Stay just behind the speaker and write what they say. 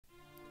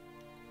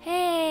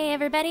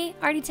everybody,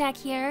 Artie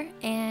here,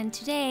 and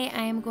today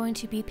I am going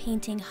to be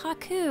painting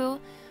Haku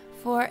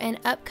for an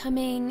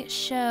upcoming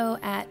show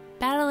at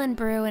Battle and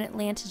Brew in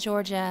Atlanta,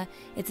 Georgia.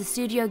 It's a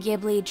Studio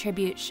Ghibli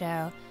tribute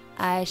show.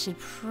 I should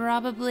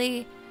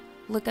probably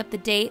look up the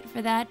date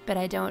for that, but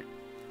I don't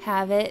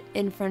have it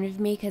in front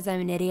of me because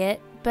I'm an idiot.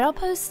 But I'll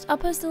post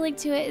a link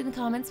to it in the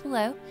comments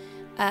below.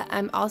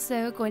 I'm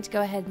also going to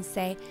go ahead and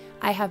say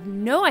I have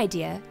no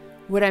idea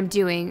what I'm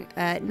doing.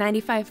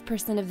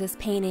 95% of this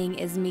painting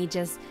is me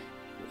just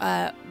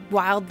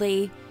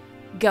wildly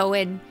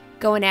going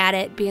at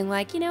it, being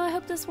like, I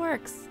hope this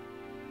works.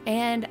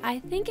 And I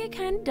think it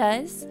kind of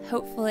does,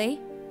 hopefully.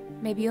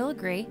 Maybe you'll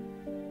agree.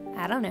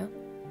 I don't know.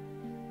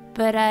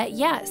 But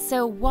yeah,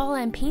 so while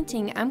I'm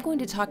painting, I'm going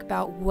to talk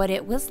about what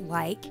it was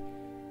like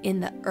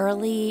in the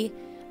early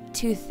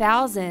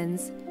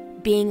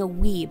 2000s being a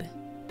weeb.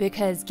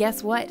 Because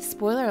guess what?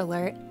 Spoiler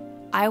alert,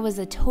 I was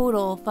a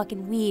total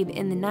fucking weeb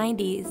in the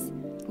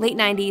 90s, late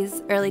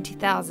 90s, early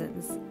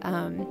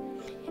 2000s.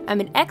 I'm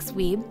an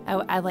ex-weeb,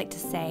 I like to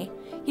say.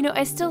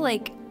 I still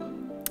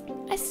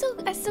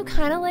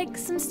kind of like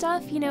some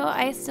stuff,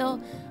 I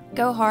still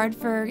go hard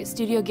for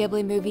Studio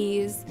Ghibli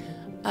movies,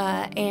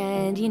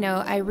 and,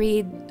 I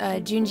read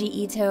Junji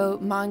Ito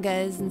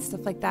mangas and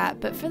stuff like that,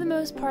 but for the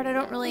most part, I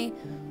don't really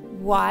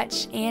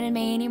watch anime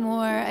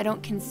anymore. I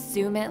don't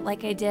consume it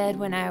like I did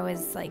when I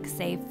was, like,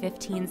 say,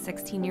 15,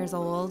 16 years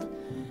old,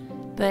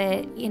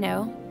 but,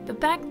 but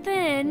back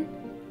then,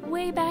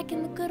 way back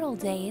in the good old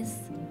days,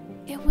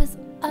 it was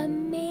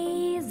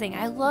amazing.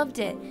 I loved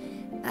it.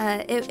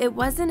 It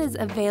wasn't as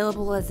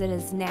available as it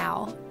is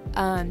now.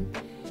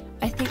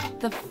 I think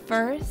the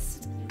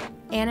first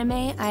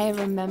anime I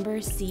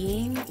remember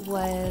seeing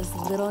was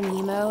Little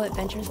Nemo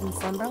Adventures in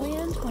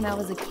Slumberland when I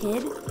was a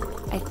kid.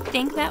 I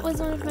think that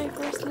was one of my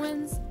first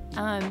ones.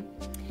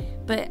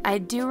 But I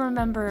do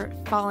remember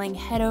falling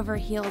head over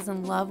heels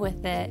in love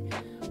with it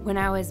when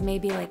I was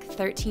maybe like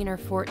 13 or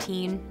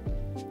 14,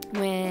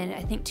 when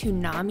I think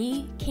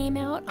Toonami came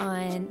out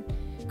on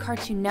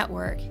Cartoon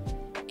Network,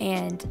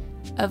 and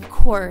of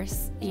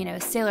course,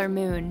 Sailor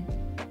Moon,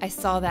 I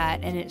saw that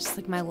and it's just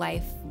like my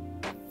life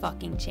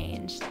fucking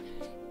changed.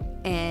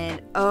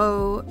 And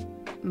oh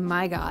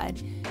my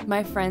god,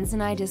 my friends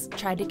and I just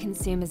tried to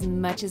consume as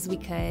much as we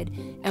could,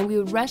 and we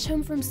would rush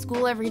home from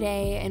school every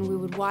day and we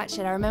would watch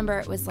it. I remember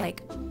it was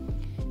like,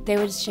 they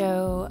would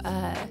show,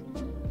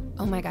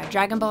 oh my god,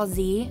 Dragon Ball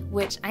Z,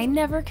 which I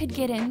never could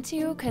get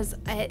into because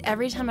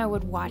every time I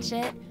would watch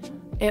it,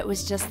 it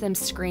was just them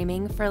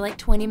screaming for like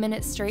 20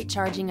 minutes straight,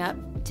 charging up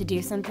to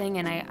do something,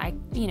 and I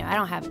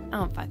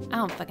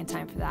don't fucking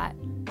time for that.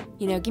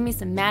 Give me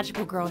some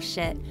magical girl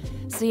shit.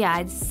 So yeah,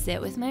 I'd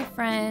sit with my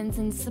friends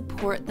and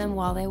support them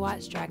while they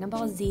watched Dragon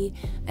Ball Z,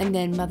 and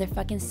then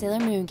motherfucking Sailor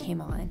Moon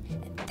came on,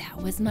 and that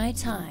was my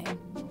time.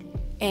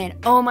 And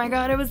oh my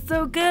god, it was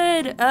so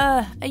good.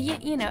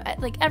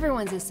 Like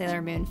everyone's a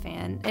Sailor Moon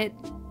fan.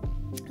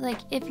 Like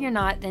if you're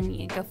not, then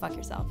you go fuck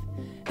yourself.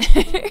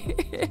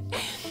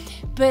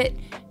 But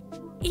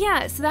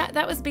yeah, so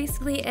that was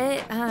basically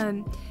it.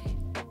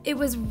 It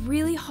was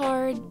really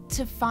hard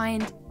to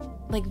find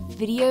like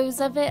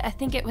videos of it. I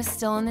think it was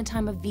still in the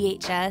time of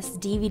VHS.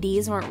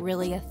 DVDs weren't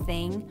really a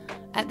thing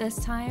at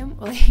this time.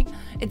 Like,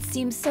 it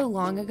seems so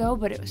long ago,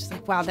 but it was just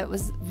like, wow, that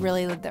was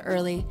really like the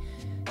early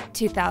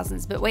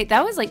 2000s. But wait,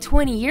 that was like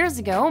 20 years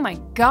ago. Oh my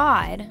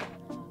god.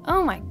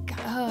 Oh my god.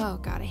 Oh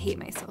god, I hate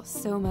myself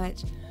so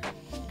much.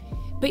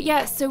 But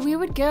yeah, so we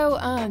would go,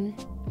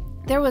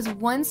 there was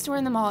one store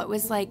in the mall. It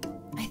was like,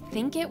 I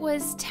think it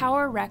was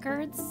Tower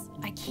Records.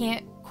 I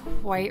can't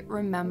quite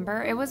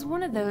remember. It was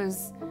one of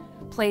those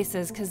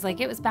places because like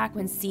it was back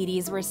when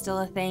CDs were still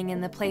a thing,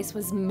 and the place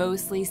was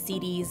mostly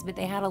CDs, but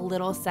they had a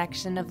little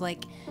section of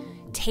like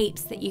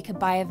tapes that you could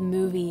buy of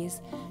movies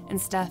and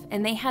stuff,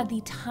 and they had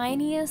the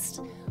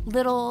tiniest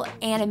little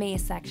anime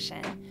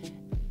section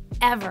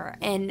ever.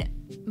 And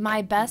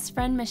my best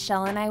friend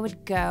Michelle and I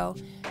would go,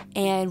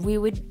 and we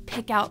would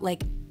pick out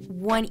like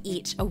one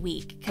each a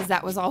week because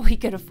that was all we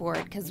could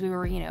afford, because we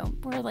were,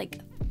 we're like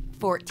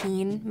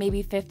 14,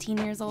 maybe 15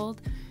 years old.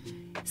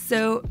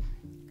 So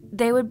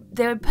they would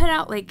put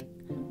out like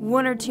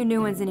one or two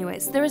new ones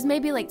anyways. There was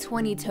maybe like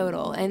 20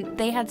 total, and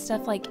they had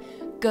stuff like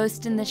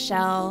Ghost in the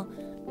Shell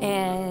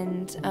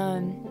and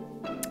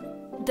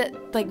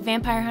like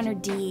Vampire Hunter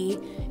D,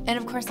 and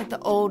of course like the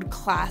old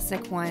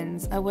classic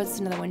ones. What's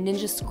another one?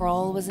 Ninja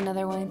Scroll was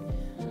another one.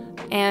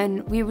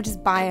 And we would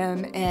just buy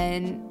them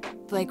and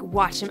like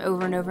watch them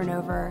over and over and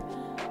over.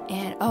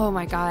 And oh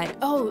my god,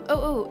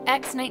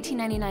 X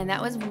 1999,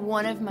 that was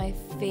one of my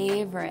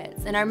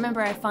favorites. And I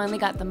remember I finally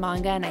got the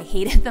manga and I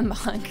hated the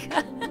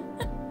manga.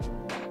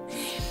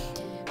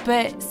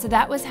 But so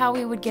that was how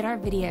we would get our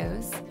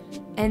videos.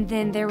 And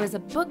then there was a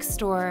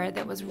bookstore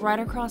that was right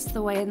across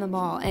the way in the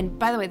mall. And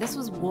by the way, this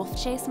was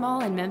Wolf Chase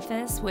Mall in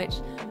Memphis,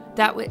 which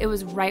it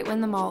was right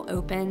when the mall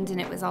opened,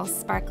 and it was all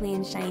sparkly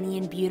and shiny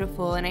and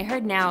beautiful. And I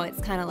heard now it's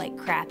kind of like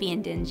crappy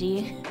and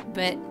dingy,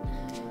 but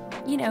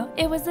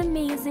it was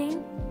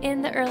amazing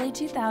in the early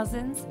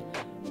 2000s.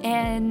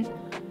 And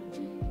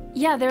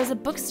Yeah, there was a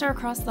bookstore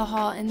across the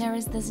hall, and there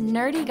was this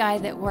nerdy guy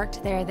that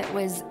worked there that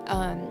was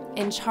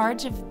in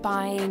charge of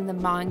buying the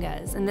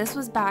mangas. And this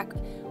was back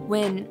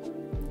when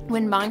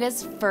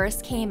mangas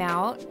first came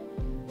out.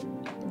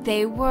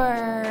 They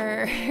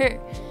were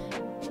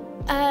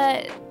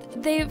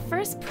they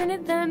first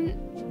printed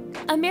them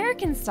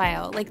American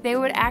style. Like, they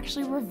would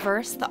actually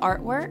reverse the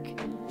artwork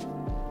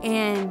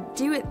and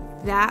do it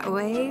that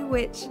way,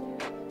 which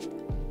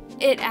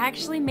it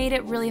actually made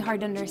it really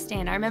hard to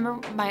understand. I remember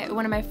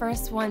one of my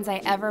first ones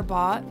I ever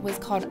bought was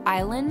called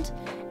Island,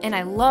 and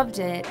I loved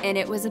it. And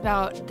it was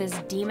about this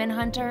demon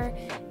hunter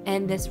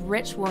and this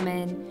rich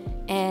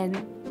woman,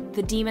 and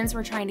the demons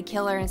were trying to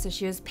kill her, and so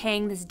she was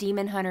paying this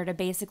demon hunter to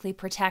basically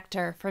protect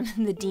her from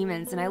the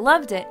demons, and I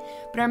loved it.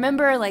 But I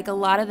remember, like, a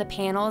lot of the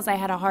panels, I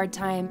had a hard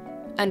time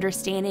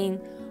understanding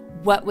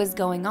what was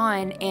going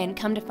on, and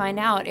come to find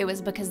out, it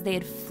was because they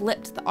had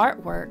flipped the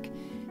artwork,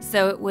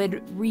 so it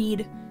would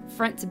read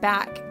front to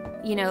back,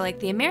 you know, like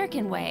the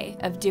American way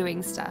of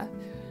doing stuff.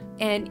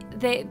 And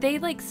they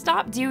like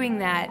stopped doing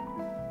that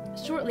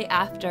shortly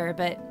after,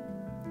 but,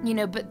 you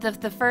know, but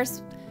the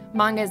first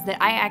mangas that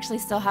I actually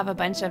still have a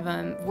bunch of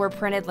them were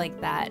printed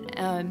like that.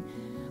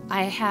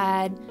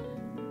 I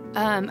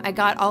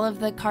got all of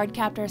the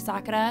Cardcaptor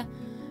Sakura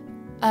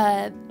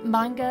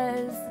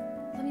mangas.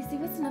 Let me see,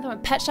 what's another one?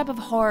 Pet Shop of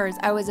Horrors.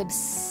 I was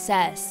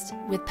obsessed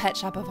with Pet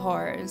Shop of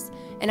Horrors,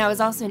 and I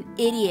was also an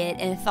idiot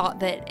and thought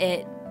that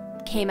it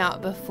came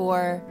out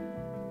before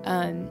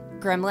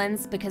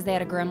Gremlins, because they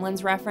had a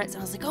Gremlins reference. I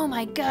was like, oh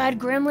my god,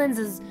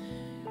 Gremlins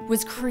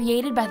was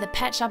created by the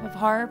Pet Shop of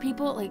Horror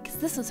people. Like,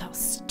 this is how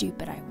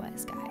stupid I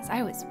was, guys.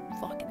 I was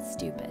fucking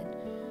stupid.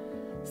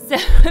 So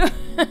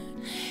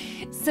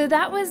so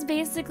that was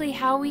basically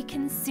how we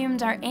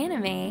consumed our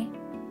anime,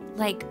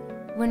 like,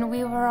 when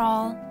we were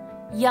all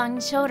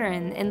young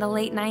children in the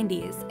late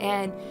 90s.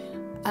 And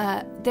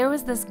there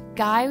was this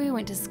guy we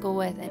went to school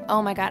with, and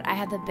oh my god, I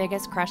had the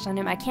biggest crush on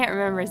him. I can't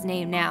remember his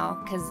name now,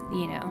 because,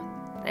 you know,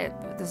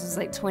 this was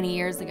like 20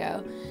 years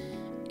ago.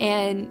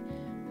 And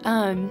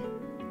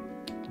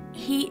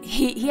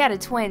he had a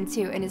twin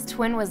too, and his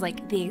twin was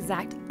like the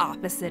exact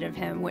opposite of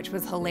him, which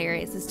was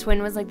hilarious. His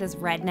twin was like this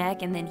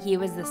redneck, and then he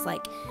was this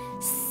like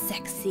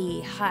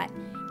sexy, hot,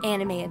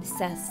 anime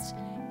obsessed,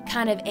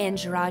 kind of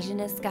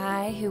androgynous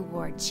guy who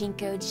wore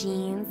Chinko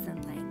jeans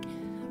and like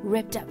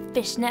ripped up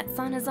fishnets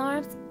on his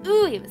arms.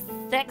 Ooh, he was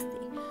sexy.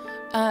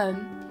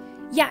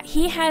 Yeah,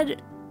 he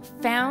had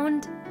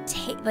found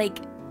like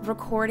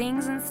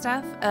recordings and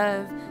stuff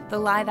of the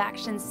live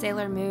action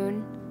Sailor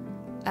Moon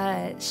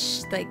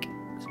like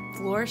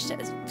floor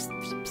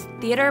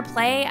theater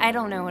play. I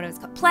don't know what it was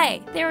called.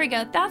 Play. There we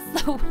go.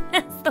 That's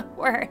the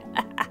word.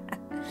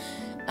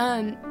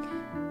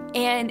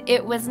 And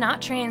it was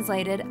not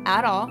translated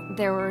at all.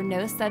 There were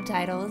no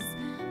subtitles.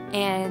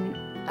 And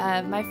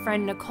my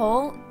friend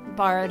Nicole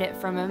borrowed it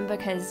from him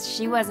because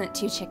she wasn't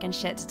too chicken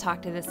shit to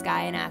talk to this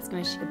guy and ask him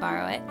if she could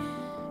borrow it.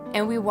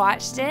 And we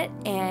watched it,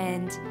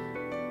 and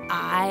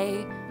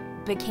I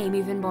became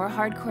even more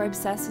hardcore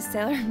obsessed with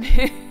Sailor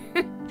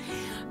Moon.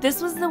 This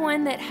was the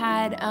one that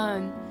had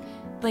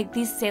like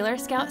these Sailor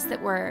Scouts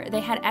that they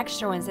had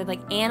extra ones. They had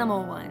like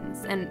animal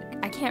ones, and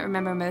I can't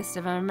remember most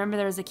of them. I remember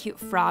there was a cute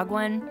frog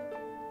one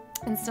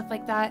and stuff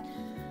like that.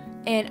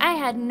 And I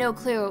had no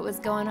clue what was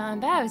going on,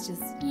 but I was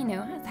just, you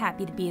know, I was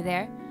happy to be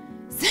there.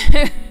 So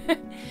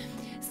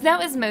that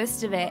was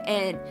most of it,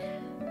 and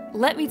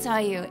let me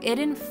tell you, it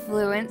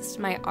influenced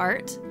my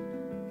art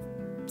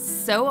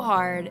so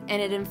hard,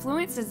 and it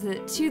influences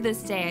it to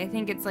this day. I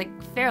think it's like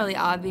fairly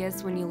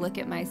obvious when you look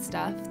at my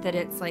stuff that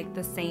it's like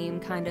the same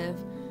kind of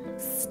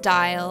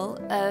style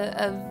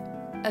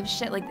of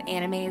shit. Like, the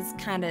anime is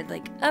kind of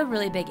like a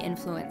really big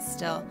influence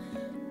still,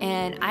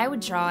 and I would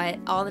draw it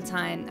all the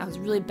time. I was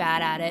really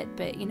bad at it,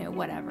 but you know,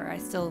 whatever. I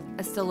still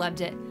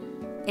loved it.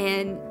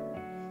 And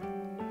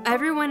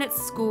everyone at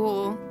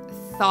school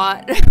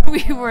thought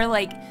we were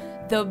like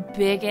the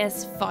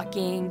biggest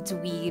fucking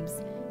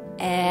dweebs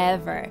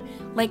ever.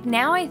 Like,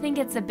 now I think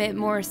it's a bit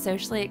more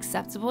socially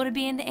acceptable to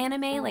be into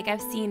anime. Like,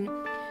 I've seen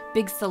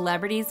big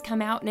celebrities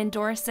come out and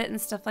endorse it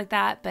and stuff like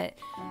that, but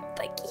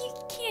like, you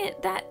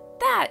can't,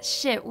 that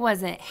shit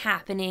wasn't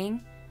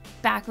happening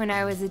back when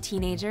I was a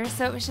teenager.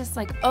 So it was just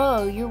like,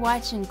 oh, you're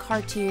watching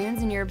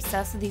cartoons and you're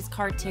obsessed with these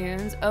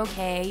cartoons.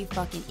 Okay, you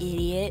fucking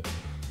idiot.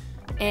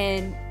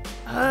 And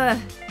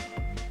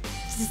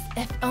just,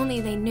 if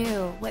only they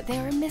knew what they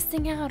were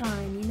missing out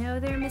on, you know?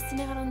 They were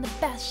missing out on the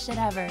best shit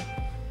ever.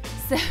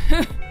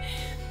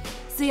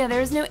 So yeah,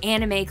 there was no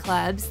anime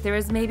clubs. There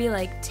was maybe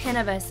like 10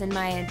 of us in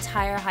my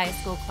entire high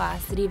school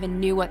class that even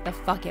knew what the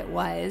fuck it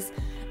was.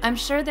 I'm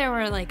sure there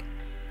were like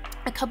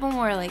a couple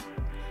more like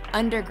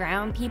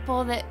underground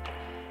people that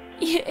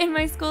in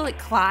my school, like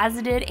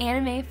closeted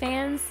anime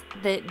fans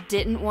that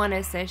didn't want to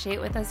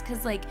associate with us,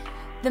 because like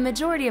the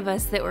majority of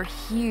us that were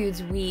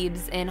huge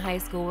weebs in high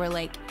school were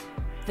like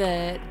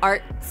the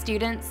art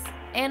students,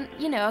 and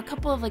you know, a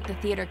couple of like the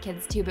theater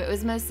kids too, but it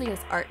was mostly us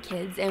art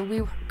kids. And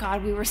we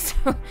were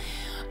so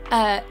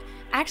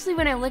actually,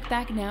 when I look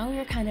back now, we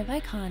were kind of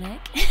iconic.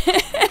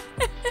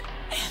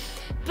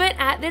 But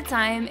at the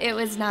time, it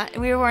was not,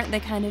 we weren't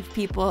the kind of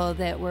people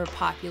that were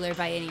popular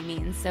by any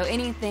means. So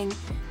anything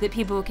that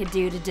people could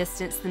do to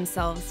distance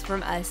themselves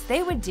from us,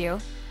 they would do.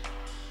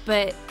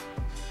 But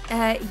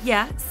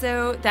yeah,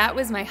 so that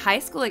was my high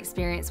school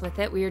experience with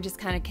it. We were just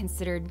kind of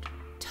considered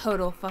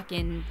total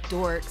fucking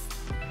dorks.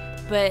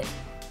 But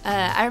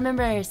I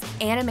remember this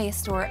anime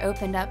store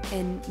opened up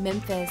in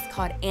Memphis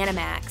called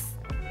Animax.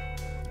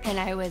 And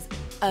I was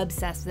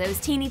obsessed with it. It was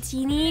teeny,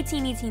 teeny,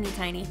 teeny, teeny,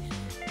 tiny.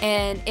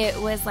 And it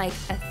was like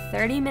a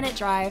 30-minute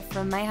drive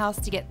from my house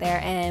to get there.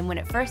 And when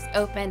it first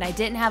opened, I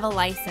didn't have a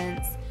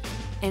license.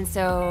 And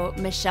so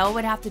Michelle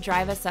would have to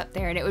drive us up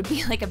there. And it would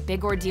be like a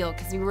big ordeal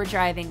because we were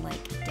driving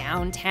like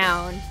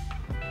downtown.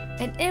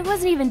 And it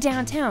wasn't even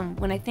downtown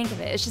when I think of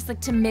it. It's just like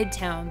to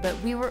Midtown. But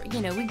we were, you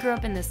know, we grew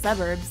up in the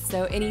suburbs.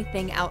 So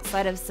anything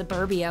outside of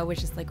suburbia was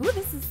just like, ooh,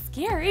 this is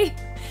scary.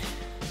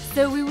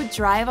 So we would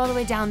drive all the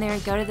way down there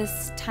and go to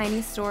this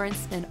tiny store and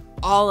spend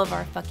all of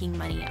our fucking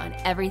money on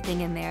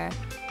everything in there.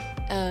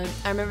 I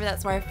remember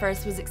that's where I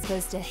first was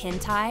exposed to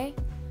hentai,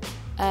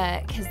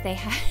 because they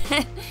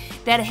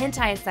had a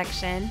hentai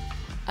section.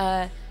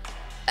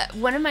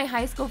 One of my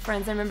high school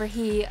friends, I remember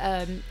he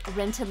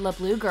rented La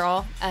Blue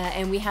Girl,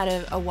 and we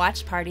had a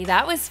watch party.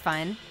 That was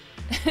fun.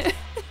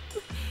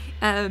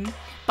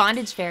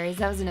 Bondage Fairies,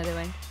 that was another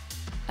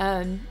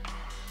one.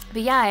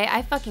 But yeah,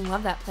 I fucking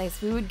love that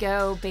place. We would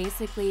go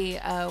basically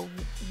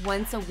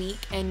once a week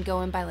and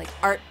go and buy like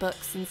art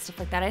books and stuff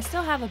like that. I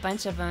still have a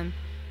bunch of them.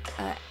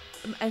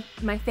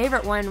 My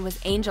favorite one was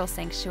Angel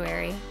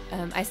Sanctuary.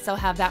 I still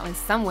have that one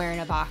somewhere in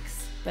a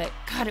box, but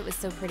God, it was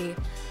so pretty.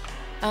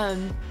 So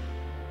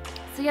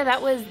yeah,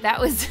 that was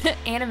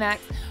Animax.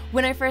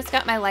 When I first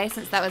got my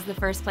license, that was the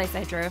first place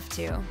I drove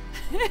to.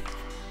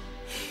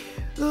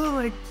 Oh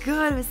my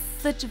God, it was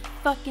such a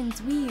fucking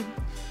dweeb.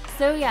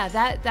 So yeah,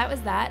 that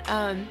was that.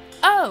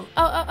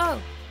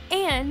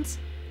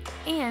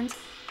 And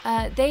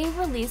they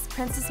released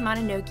Princess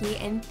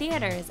Mononoke in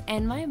theaters,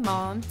 and my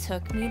mom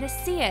took me to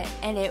see it,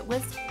 and it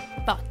was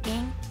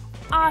fucking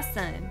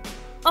awesome.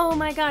 Oh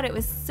my God, it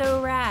was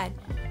so rad.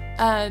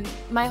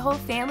 My whole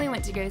family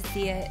went to go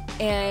see it,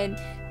 and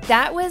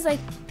I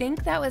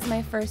think that was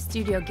my first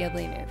Studio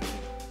Ghibli movie.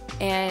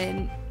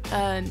 And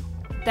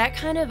that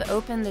kind of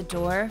opened the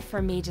door for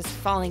me just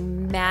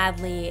falling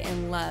madly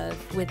in love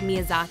with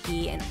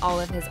Miyazaki and all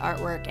of his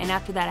artwork. And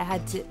after that, I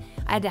had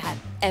to have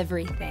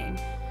everything.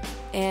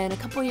 And a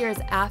couple years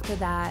after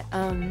that,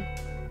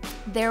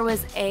 there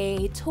was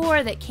a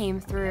tour that came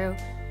through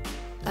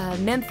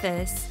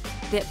Memphis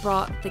that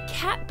brought the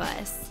cat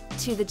bus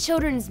to the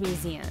Children's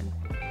Museum.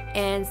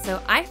 And so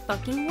I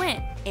fucking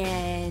went.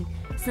 And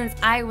since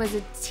I was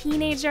a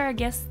teenager, I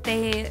guess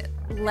they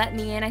let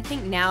me in. I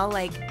think now,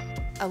 like,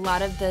 a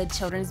lot of the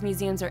children's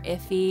museums are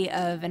iffy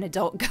of an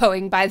adult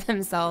going by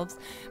themselves.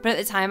 But at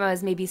the time, I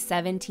was maybe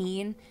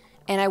 17.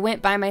 And I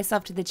went by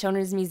myself to the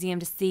Children's Museum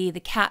to see the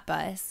cat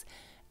bus.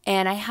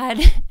 And I had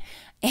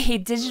a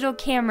digital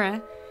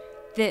camera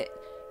that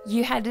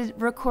you had to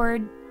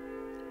record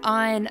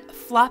on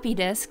floppy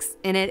disks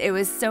in it. It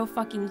was so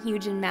fucking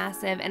huge and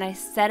massive. And I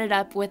set it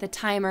up with a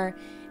timer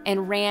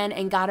and ran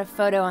and got a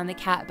photo on the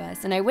cat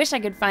bus. And I wish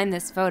I could find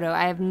this photo.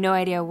 I have no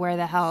idea where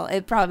the hell.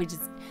 It probably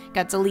just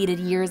got deleted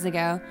years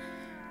ago.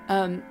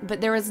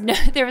 But there was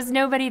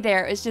nobody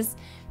there. It was just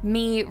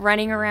me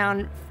running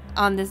around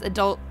on this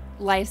adult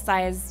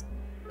life-size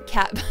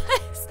cat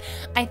bus.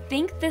 I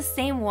think the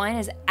same one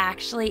is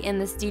actually in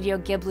the Studio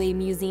Ghibli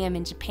Museum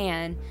in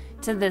Japan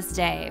to this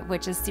day,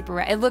 which is super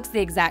rad. It looks the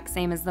exact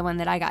same as the one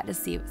that I got to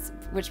see,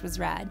 which was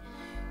rad.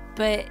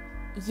 But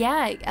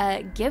yeah,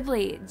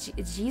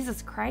 Ghibli,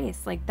 Jesus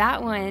Christ, like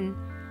that one,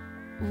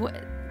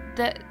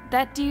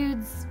 that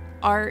dude's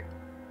art,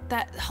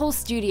 that whole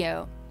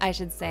studio, I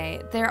should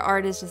say, their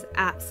art is just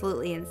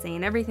absolutely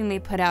insane. Everything they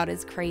put out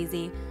is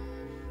crazy.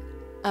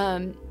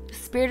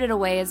 Spirited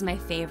Away is my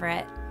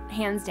favorite,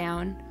 hands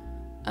down.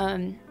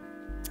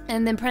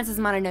 And then Princess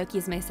Mononoke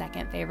is my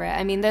second favorite.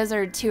 I mean, those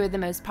are two of the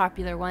most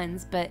popular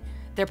ones, but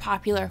they're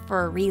popular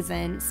for a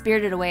reason.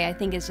 Spirited Away, I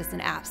think, is just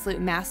an absolute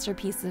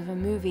masterpiece of a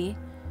movie.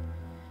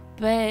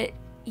 But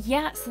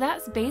yeah, so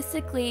that's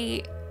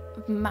basically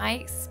my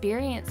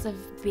experience of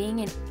being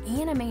an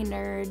anime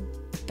nerd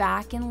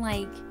back in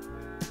like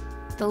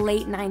the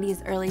late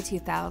 90s, early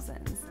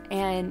 2000s.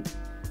 And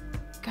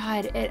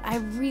God, I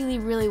really,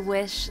 really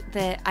wish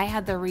that I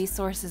had the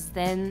resources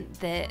then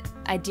that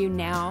I do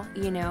now,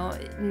 you know,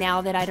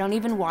 now that I don't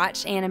even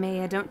watch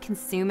anime, I don't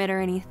consume it or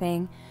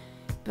anything.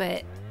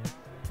 But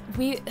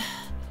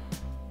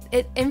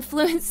it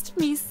influenced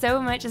me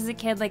so much as a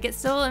kid. Like, it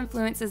still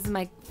influences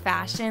my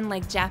fashion,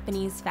 like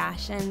Japanese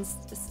fashion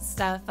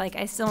stuff. Like,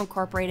 I still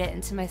incorporate it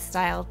into my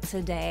style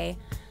today.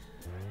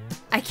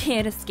 I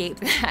can't escape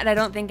that. I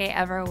don't think I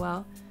ever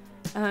will.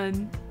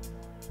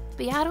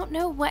 But yeah, I don't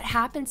know what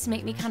happened to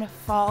make me kind of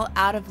fall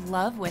out of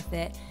love with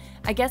it.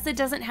 I guess it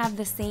doesn't have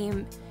the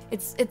same,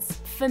 it's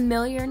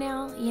familiar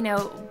now, you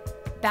know.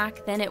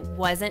 Back then it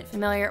wasn't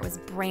familiar, it was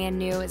brand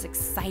new, it was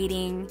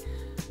exciting.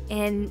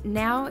 And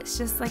now it's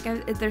just like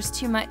there's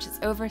too much, it's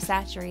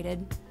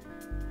oversaturated.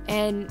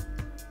 And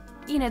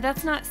you know,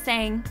 that's not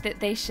saying that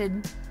they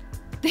should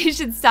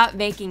stop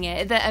making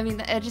it. I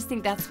mean, I just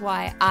think that's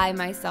why I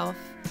myself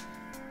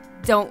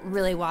don't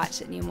really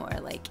watch it anymore.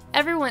 Like,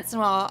 every once in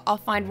a while, I'll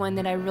find one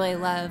that I really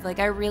love. Like,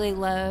 I really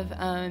love,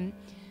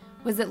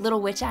 was it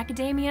Little Witch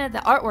Academia? The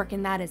artwork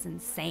in that is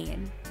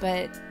insane.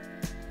 But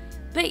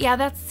yeah,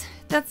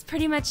 that's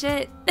pretty much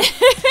it.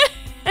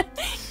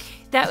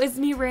 That was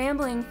me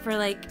rambling for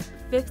like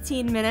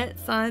 15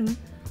 minutes on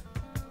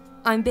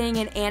being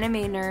an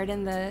anime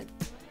nerd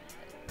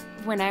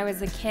when I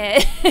was a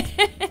kid.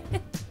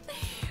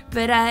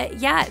 But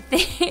yeah,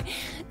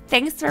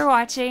 thanks for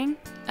watching.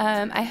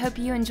 I hope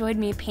you enjoyed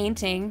me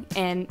painting,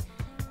 and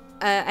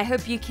I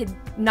hope you could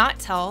not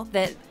tell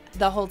that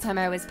the whole time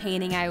I was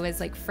painting I was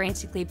like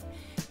frantically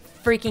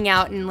freaking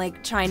out and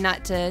like trying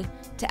not to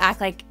act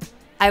like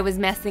I was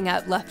messing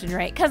up left and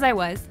right, because I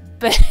was.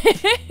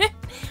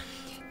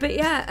 But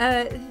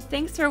yeah,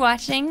 thanks for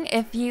watching.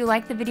 If you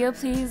like the video,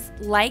 please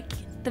like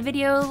the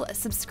video,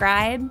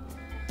 subscribe.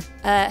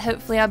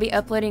 Hopefully I'll be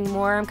uploading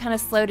more. I'm kind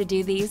of slow to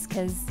do these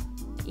because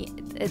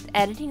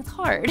editing is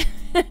hard.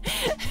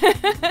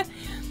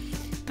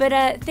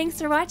 But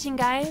thanks for watching,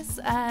 guys.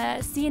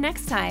 See you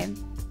next time.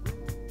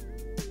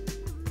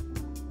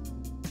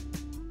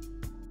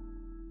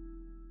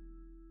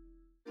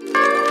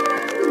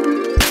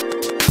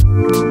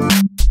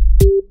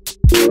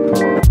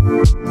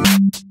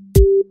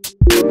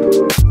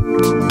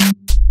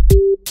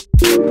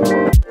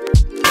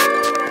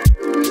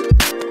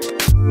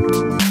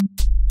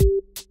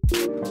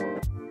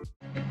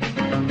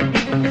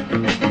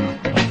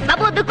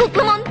 Свободу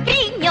куклам он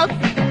принес.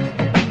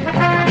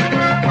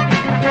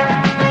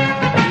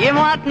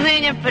 Ему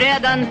отныне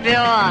предан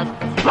пес.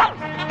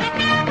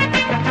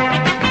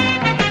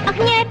 Ах,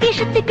 не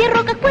опишет ты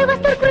перо, какой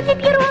восторг вроде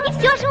перо. И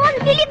все же он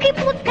великий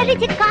плут.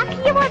 Скажите, как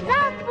его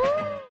зовут?